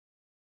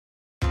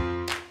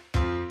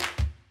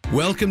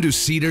Welcome to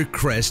Cedar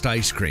Crest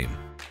Ice Cream.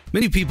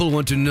 Many people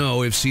want to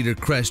know if Cedar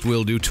Crest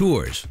will do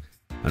tours.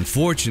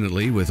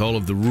 Unfortunately, with all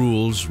of the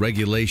rules,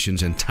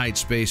 regulations, and tight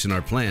space in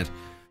our plant,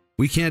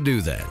 we can't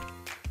do that.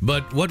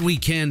 But what we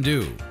can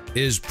do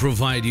is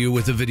provide you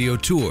with a video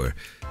tour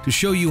to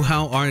show you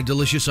how our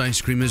delicious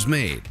ice cream is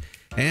made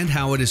and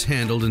how it is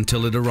handled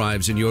until it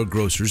arrives in your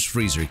grocer's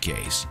freezer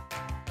case.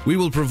 We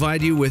will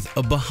provide you with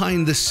a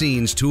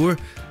behind-the-scenes tour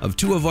of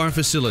two of our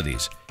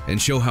facilities and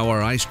show how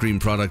our ice cream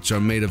products are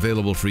made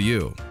available for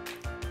you.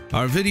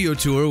 Our video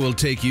tour will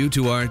take you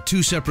to our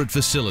two separate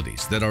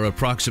facilities that are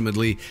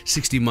approximately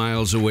 60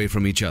 miles away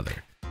from each other.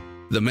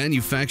 The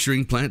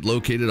manufacturing plant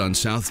located on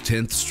South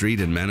 10th Street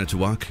in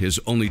Manitowoc is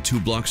only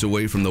 2 blocks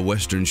away from the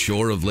western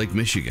shore of Lake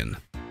Michigan.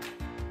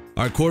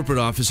 Our corporate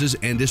offices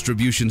and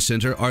distribution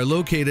center are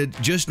located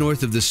just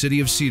north of the city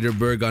of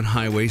Cedarburg on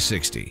Highway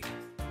 60.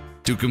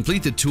 To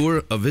complete the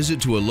tour, a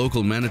visit to a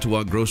local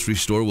Manitowoc grocery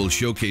store will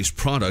showcase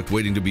product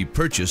waiting to be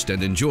purchased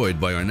and enjoyed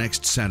by our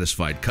next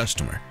satisfied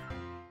customer.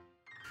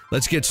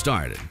 Let's get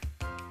started.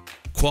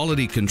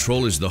 Quality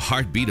control is the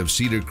heartbeat of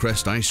Cedar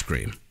Crest ice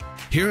cream.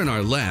 Here in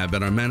our lab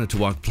at our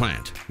Manitowoc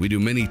plant, we do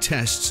many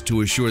tests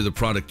to assure the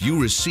product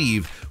you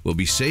receive will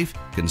be safe,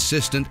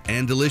 consistent,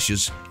 and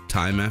delicious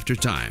time after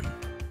time.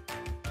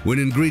 When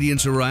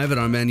ingredients arrive at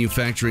our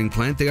manufacturing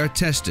plant, they are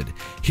tested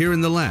here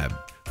in the lab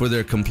for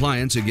their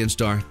compliance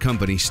against our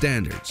company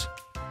standards.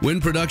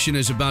 When production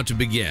is about to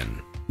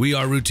begin, we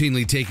are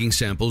routinely taking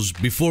samples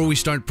before we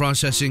start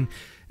processing,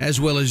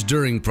 as well as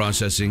during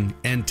processing,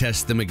 and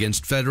test them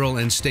against federal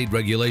and state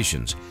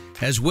regulations,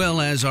 as well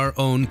as our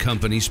own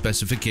company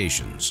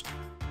specifications.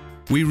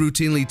 We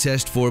routinely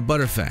test for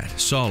butterfat,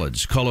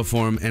 solids,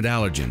 coliform, and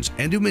allergens,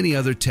 and do many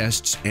other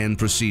tests and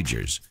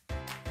procedures.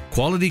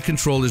 Quality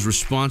control is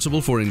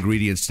responsible for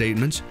ingredient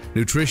statements,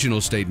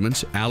 nutritional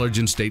statements,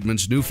 allergen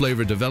statements, new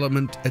flavor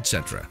development,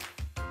 etc.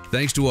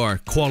 Thanks to our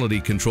quality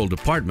control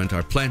department,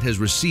 our plant has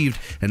received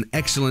an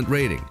excellent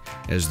rating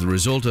as the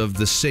result of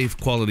the Safe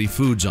Quality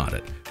Foods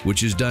audit,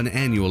 which is done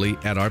annually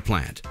at our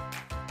plant.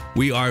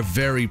 We are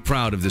very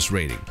proud of this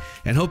rating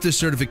and hope this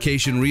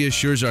certification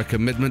reassures our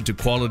commitment to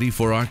quality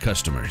for our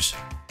customers.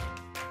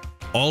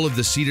 All of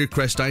the Cedar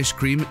Crest ice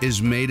cream is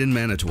made in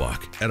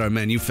Manitowoc at our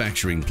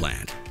manufacturing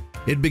plant.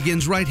 It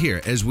begins right here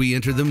as we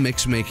enter the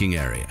mix-making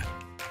area.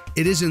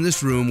 It is in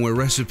this room where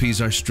recipes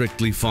are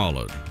strictly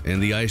followed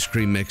and the ice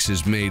cream mix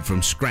is made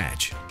from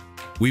scratch.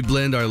 We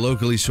blend our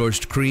locally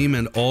sourced cream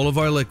and all of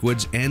our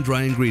liquids and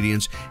dry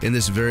ingredients in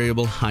this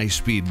variable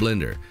high-speed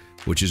blender,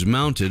 which is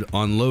mounted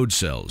on load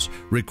cells,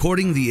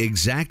 recording the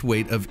exact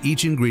weight of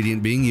each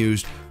ingredient being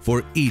used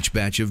for each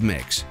batch of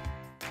mix.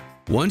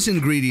 Once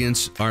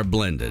ingredients are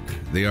blended,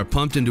 they are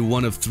pumped into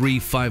one of 3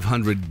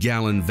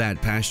 500-gallon vat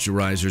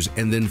pasteurizers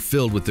and then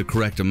filled with the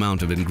correct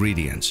amount of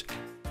ingredients.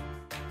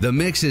 The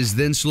mix is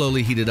then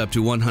slowly heated up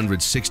to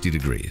 160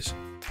 degrees.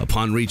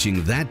 Upon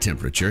reaching that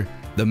temperature,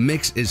 the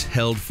mix is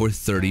held for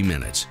 30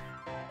 minutes.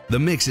 The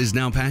mix is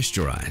now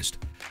pasteurized.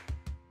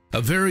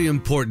 A very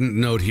important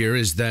note here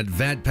is that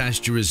vat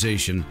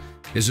pasteurization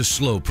is a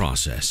slow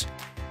process.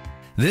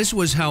 This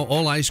was how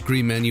all ice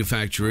cream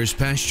manufacturers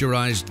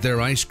pasteurized their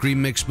ice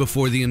cream mix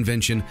before the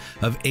invention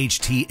of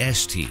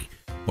HTST,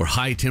 or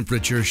high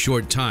temperature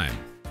short time,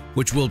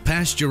 which will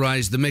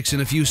pasteurize the mix in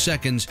a few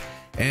seconds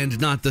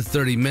and not the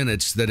 30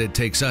 minutes that it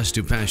takes us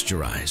to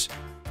pasteurize.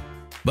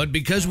 But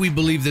because we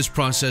believe this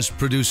process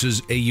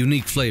produces a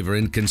unique flavor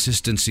and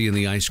consistency in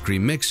the ice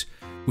cream mix,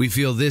 we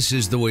feel this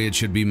is the way it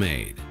should be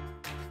made.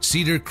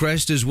 Cedar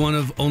Crest is one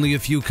of only a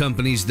few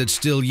companies that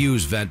still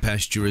use vat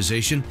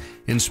pasteurization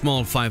in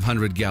small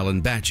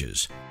 500-gallon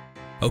batches.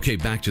 Okay,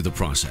 back to the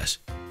process.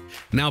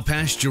 Now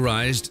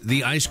pasteurized,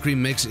 the ice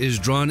cream mix is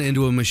drawn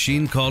into a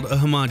machine called a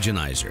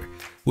homogenizer,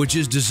 which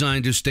is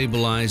designed to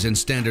stabilize and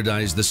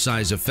standardize the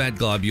size of fat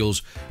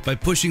globules by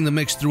pushing the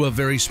mix through a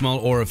very small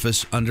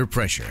orifice under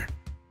pressure.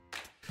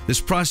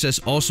 This process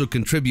also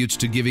contributes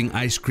to giving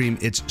ice cream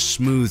its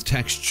smooth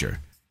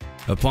texture.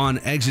 Upon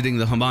exiting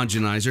the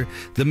homogenizer,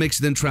 the mix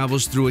then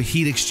travels through a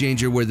heat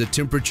exchanger where the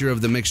temperature of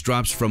the mix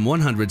drops from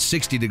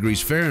 160 degrees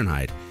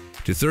Fahrenheit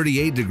to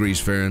 38 degrees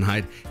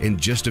Fahrenheit in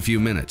just a few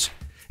minutes,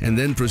 and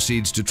then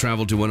proceeds to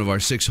travel to one of our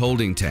 6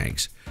 holding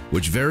tanks,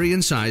 which vary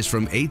in size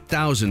from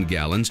 8,000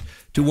 gallons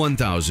to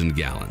 1,000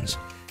 gallons.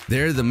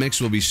 There, the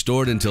mix will be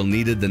stored until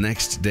needed the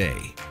next day.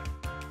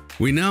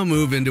 We now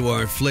move into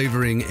our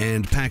flavoring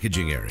and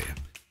packaging area.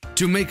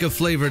 To make a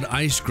flavored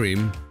ice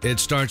cream, it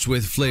starts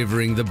with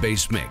flavoring the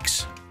base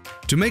mix.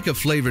 To make a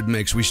flavored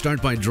mix, we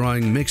start by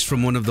drawing mix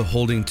from one of the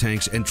holding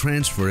tanks and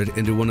transfer it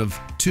into one of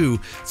 2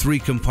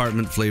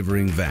 3-compartment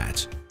flavoring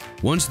vats.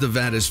 Once the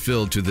vat is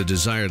filled to the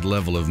desired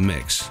level of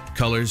mix,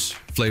 colors,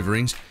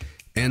 flavorings,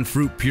 and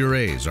fruit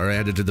purees are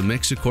added to the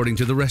mix according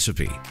to the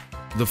recipe.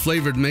 The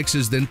flavored mix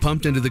is then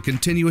pumped into the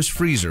continuous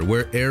freezer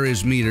where air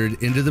is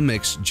metered into the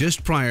mix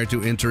just prior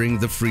to entering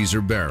the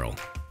freezer barrel.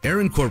 Air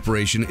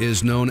incorporation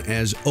is known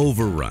as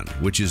overrun,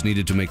 which is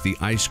needed to make the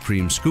ice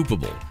cream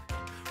scoopable.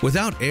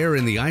 Without air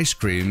in the ice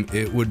cream,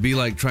 it would be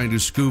like trying to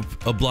scoop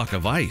a block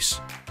of ice.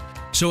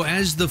 So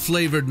as the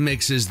flavored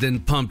mix is then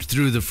pumped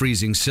through the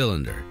freezing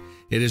cylinder,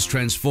 it is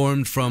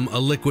transformed from a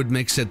liquid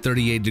mix at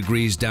 38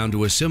 degrees down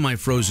to a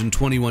semi-frozen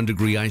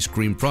 21-degree ice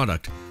cream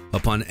product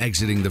upon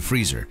exiting the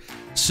freezer,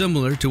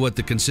 similar to what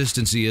the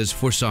consistency is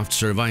for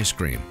soft-serve ice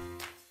cream.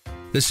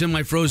 The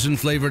semi-frozen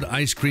flavored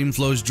ice cream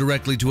flows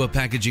directly to a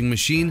packaging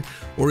machine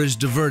or is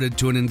diverted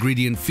to an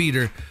ingredient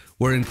feeder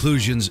where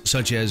inclusions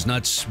such as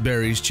nuts,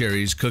 berries,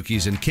 cherries,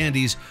 cookies, and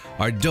candies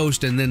are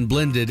dosed and then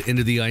blended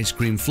into the ice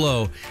cream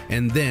flow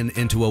and then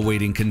into a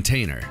waiting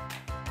container.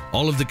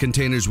 All of the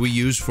containers we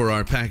use for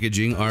our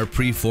packaging are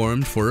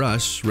pre-formed for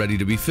us, ready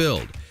to be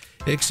filled,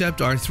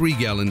 except our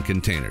 3-gallon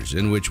containers,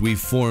 in which we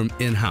form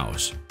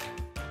in-house.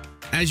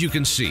 As you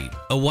can see,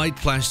 a white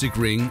plastic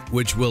ring,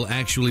 which will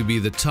actually be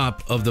the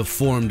top of the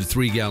formed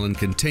 3-gallon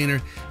container,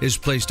 is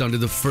placed onto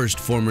the first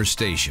former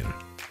station.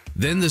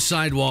 Then the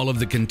sidewall of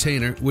the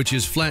container, which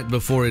is flat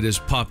before it is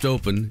popped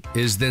open,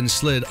 is then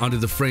slid onto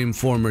the frame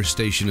former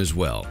station as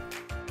well.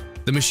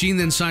 The machine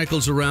then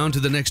cycles around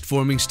to the next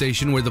forming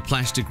station where the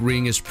plastic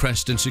ring is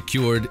pressed and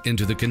secured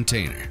into the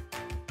container.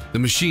 The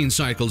machine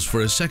cycles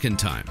for a second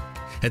time.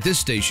 At this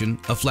station,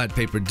 a flat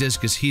paper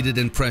disc is heated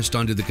and pressed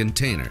onto the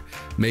container,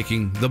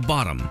 making the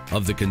bottom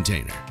of the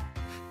container.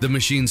 The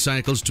machine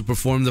cycles to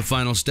perform the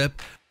final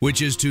step,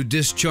 which is to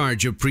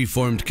discharge a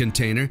preformed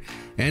container,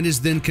 and is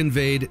then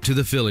conveyed to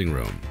the filling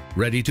room,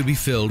 ready to be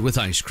filled with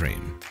ice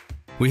cream.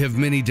 We have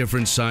many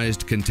different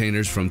sized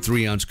containers from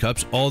 3-ounce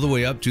cups all the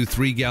way up to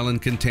 3-gallon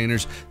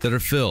containers that are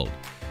filled.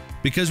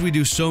 Because we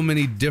do so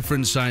many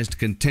different sized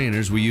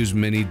containers, we use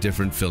many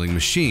different filling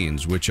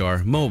machines, which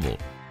are mobile.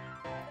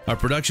 Our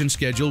production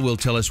schedule will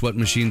tell us what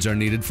machines are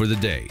needed for the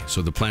day,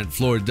 so the plant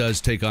floor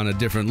does take on a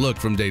different look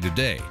from day to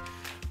day.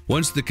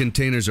 Once the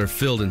containers are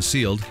filled and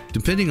sealed,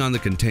 depending on the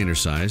container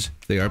size,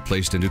 they are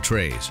placed into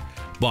trays,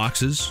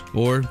 boxes,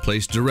 or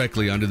placed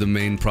directly onto the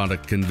main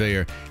product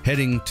conveyor,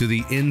 heading to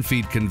the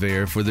in-feed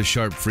conveyor for the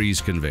sharp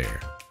freeze conveyor.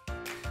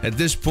 At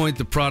this point,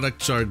 the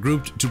products are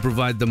grouped to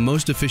provide the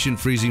most efficient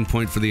freezing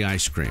point for the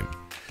ice cream.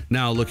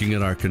 Now, looking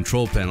at our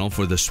control panel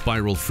for the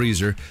spiral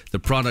freezer, the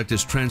product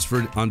is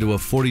transferred onto a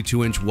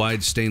 42-inch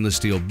wide stainless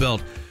steel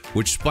belt,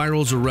 which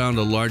spirals around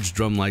a large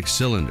drum-like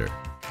cylinder.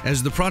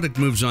 As the product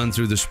moves on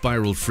through the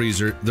spiral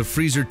freezer, the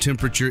freezer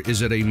temperature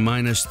is at a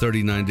minus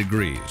 39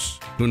 degrees.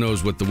 Who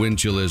knows what the wind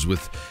chill is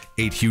with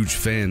 8 huge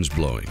fans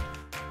blowing?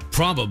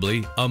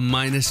 Probably a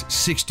minus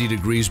 60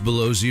 degrees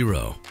below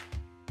zero.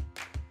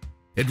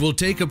 It will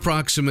take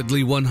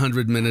approximately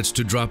 100 minutes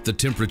to drop the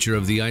temperature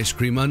of the ice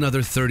cream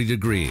another 30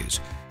 degrees.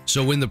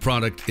 So when the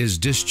product is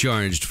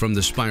discharged from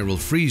the spiral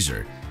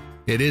freezer,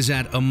 it is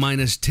at a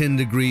minus 10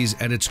 degrees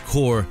at its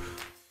core,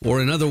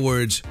 or in other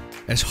words,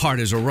 as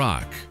hard as a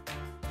rock.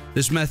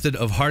 This method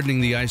of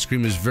hardening the ice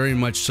cream is very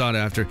much sought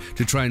after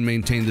to try and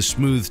maintain the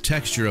smooth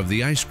texture of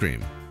the ice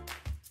cream.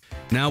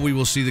 Now we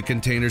will see the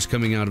containers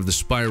coming out of the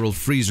spiral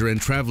freezer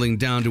and traveling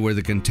down to where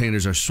the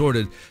containers are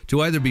sorted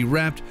to either be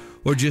wrapped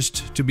or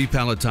just to be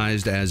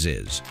palletized as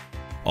is.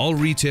 All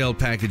retail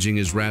packaging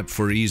is wrapped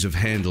for ease of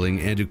handling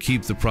and to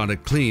keep the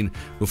product clean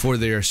before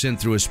they are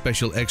sent through a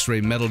special X-ray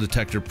metal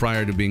detector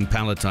prior to being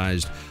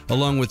palletized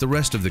along with the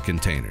rest of the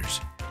containers.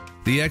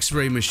 The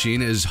X-ray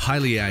machine is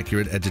highly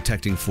accurate at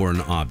detecting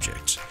foreign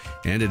objects,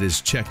 and it is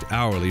checked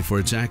hourly for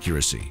its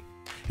accuracy.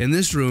 In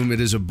this room,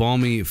 it is a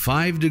balmy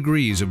 5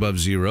 degrees above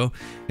zero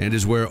and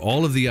is where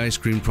all of the ice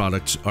cream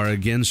products are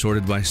again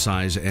sorted by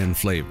size and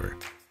flavor.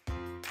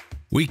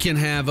 We can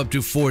have up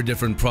to 4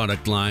 different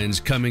product lines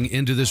coming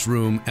into this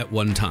room at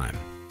one time.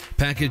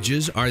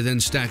 Packages are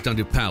then stacked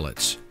onto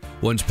pallets.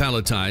 Once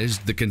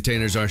palletized, the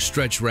containers are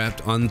stretch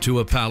wrapped onto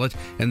a pallet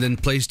and then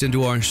placed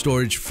into our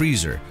storage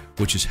freezer,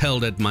 which is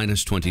held at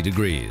minus 20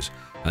 degrees,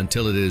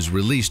 until it is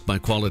released by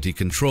quality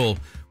control,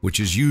 which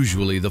is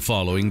usually the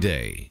following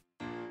day.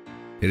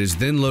 It is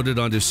then loaded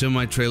onto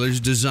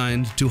semi-trailers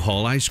designed to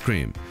haul ice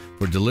cream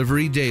for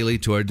delivery daily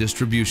to our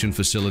distribution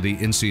facility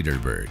in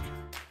Cedarburg.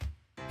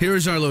 Here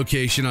is our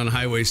location on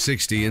Highway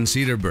 60 in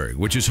Cedarburg,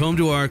 which is home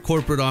to our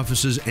corporate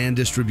offices and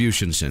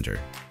distribution center.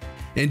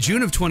 In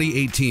June of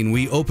 2018,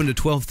 we opened a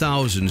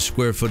 12,000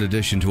 square foot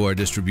addition to our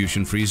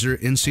distribution freezer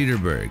in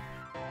Cedarburg.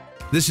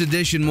 This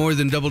addition more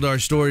than doubled our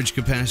storage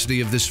capacity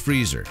of this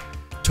freezer.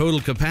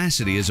 Total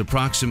capacity is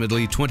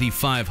approximately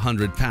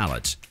 2,500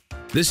 pallets.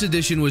 This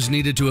addition was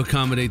needed to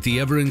accommodate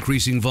the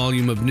ever-increasing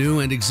volume of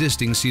new and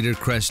existing Cedar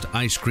Crest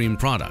ice cream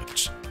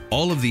products.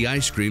 All of the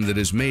ice cream that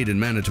is made in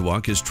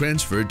Manitowoc is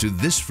transferred to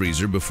this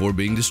freezer before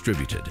being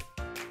distributed.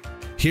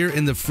 Here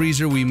in the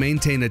freezer, we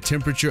maintain a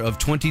temperature of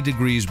 20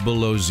 degrees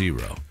below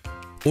zero.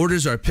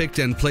 Orders are picked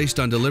and placed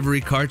on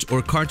delivery carts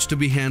or carts to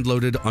be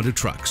hand-loaded onto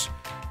trucks.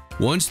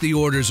 Once the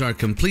orders are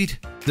complete,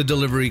 the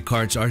delivery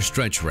carts are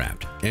stretch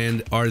wrapped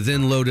and are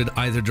then loaded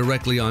either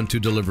directly onto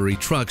delivery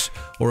trucks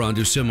or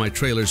onto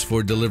semi-trailers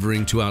for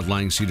delivering to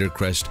outlying Cedar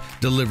Crest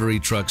delivery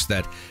trucks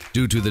that,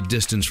 due to the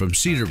distance from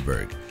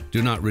Cedarburg,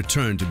 do not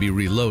return to be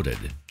reloaded.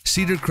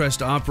 Cedar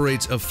Crest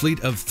operates a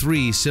fleet of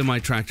 3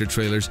 semi-tractor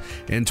trailers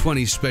and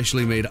 20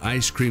 specially made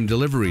ice cream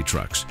delivery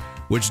trucks,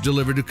 which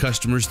deliver to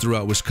customers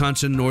throughout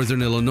Wisconsin,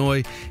 northern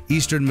Illinois,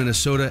 eastern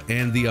Minnesota,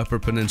 and the Upper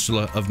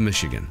Peninsula of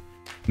Michigan.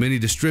 Many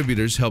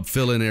distributors help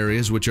fill in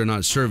areas which are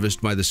not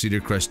serviced by the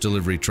Cedar Crest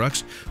delivery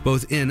trucks,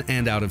 both in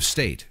and out of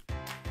state.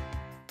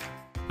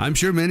 I'm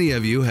sure many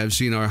of you have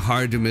seen our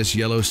hard-to-miss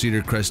yellow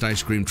Cedar Crest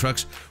ice cream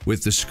trucks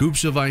with the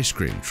scoops of ice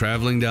cream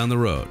traveling down the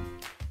road.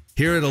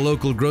 Here at a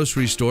local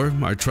grocery store,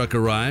 our truck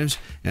arrives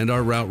and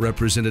our route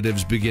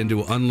representatives begin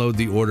to unload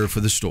the order for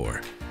the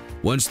store.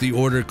 Once the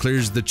order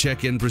clears the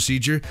check-in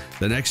procedure,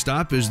 the next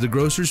stop is the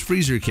grocer's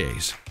freezer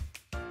case.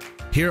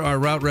 Here, our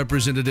route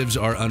representatives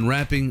are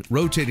unwrapping,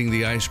 rotating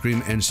the ice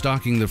cream, and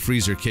stocking the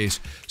freezer case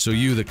so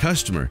you, the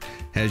customer,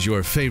 has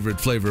your favorite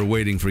flavor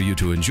waiting for you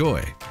to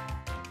enjoy.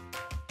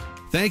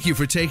 Thank you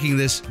for taking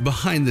this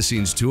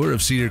behind-the-scenes tour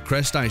of Cedar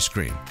Crest ice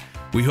cream.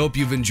 We hope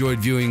you've enjoyed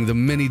viewing the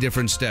many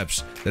different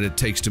steps that it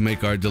takes to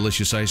make our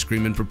delicious ice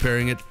cream and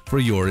preparing it for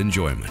your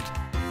enjoyment.